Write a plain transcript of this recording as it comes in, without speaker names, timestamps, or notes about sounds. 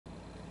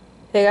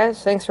Hey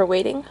guys, thanks for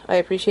waiting. I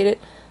appreciate it.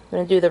 I'm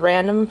going to do the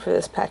random for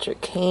this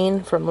Patrick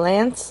Kane from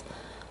Lance.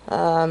 Here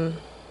are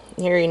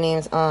your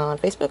names on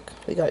Facebook.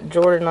 We got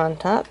Jordan on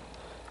top,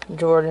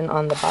 Jordan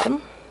on the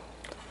bottom.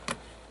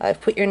 I've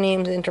put your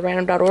names into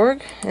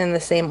random.org in the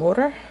same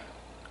order.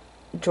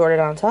 Jordan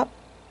on top,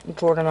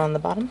 Jordan on the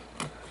bottom.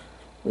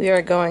 We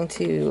are going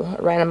to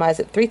randomize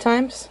it 3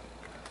 times.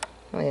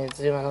 Let me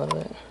zoom in a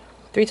little bit.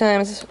 3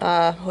 times.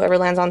 Whoever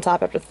lands on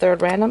top after the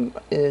 3rd random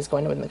is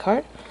going to win the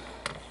card.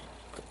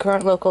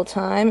 Current local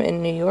time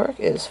in New York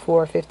is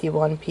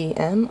 4:51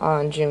 p.m.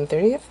 on June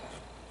 30th.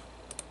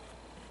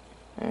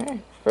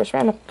 Alright, first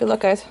random. Good luck,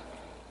 guys.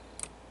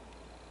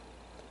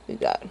 We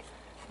got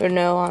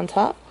Renault on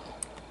top.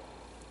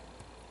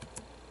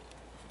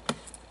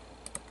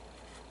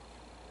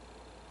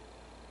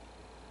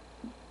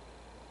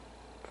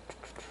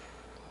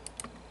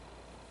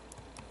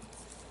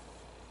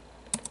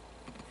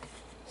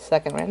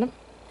 Second random.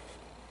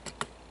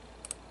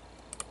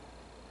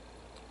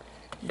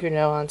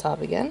 Renault on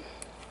top again.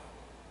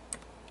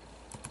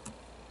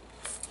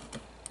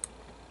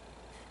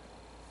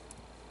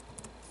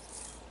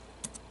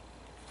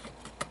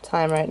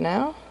 Time right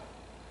now,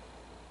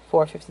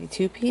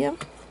 4:52 p.m.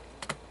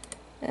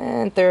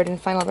 And third and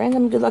final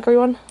random. Good luck,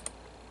 everyone.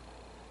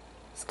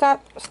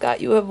 Scott,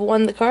 you have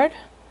won the card.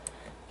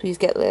 Please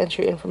get Lance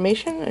your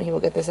information, and he will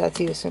get this out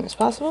to you as soon as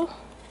possible.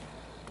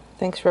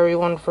 Thanks for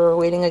everyone for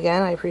waiting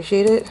again. I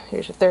appreciate it.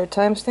 Here's your 3rd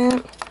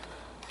timestamp.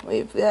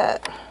 We've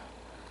got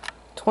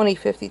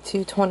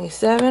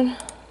 20:52:27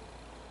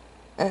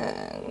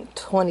 and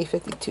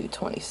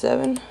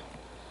 20:52:27.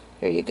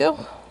 Here you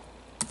go.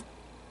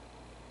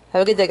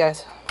 Have a good day,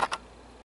 guys.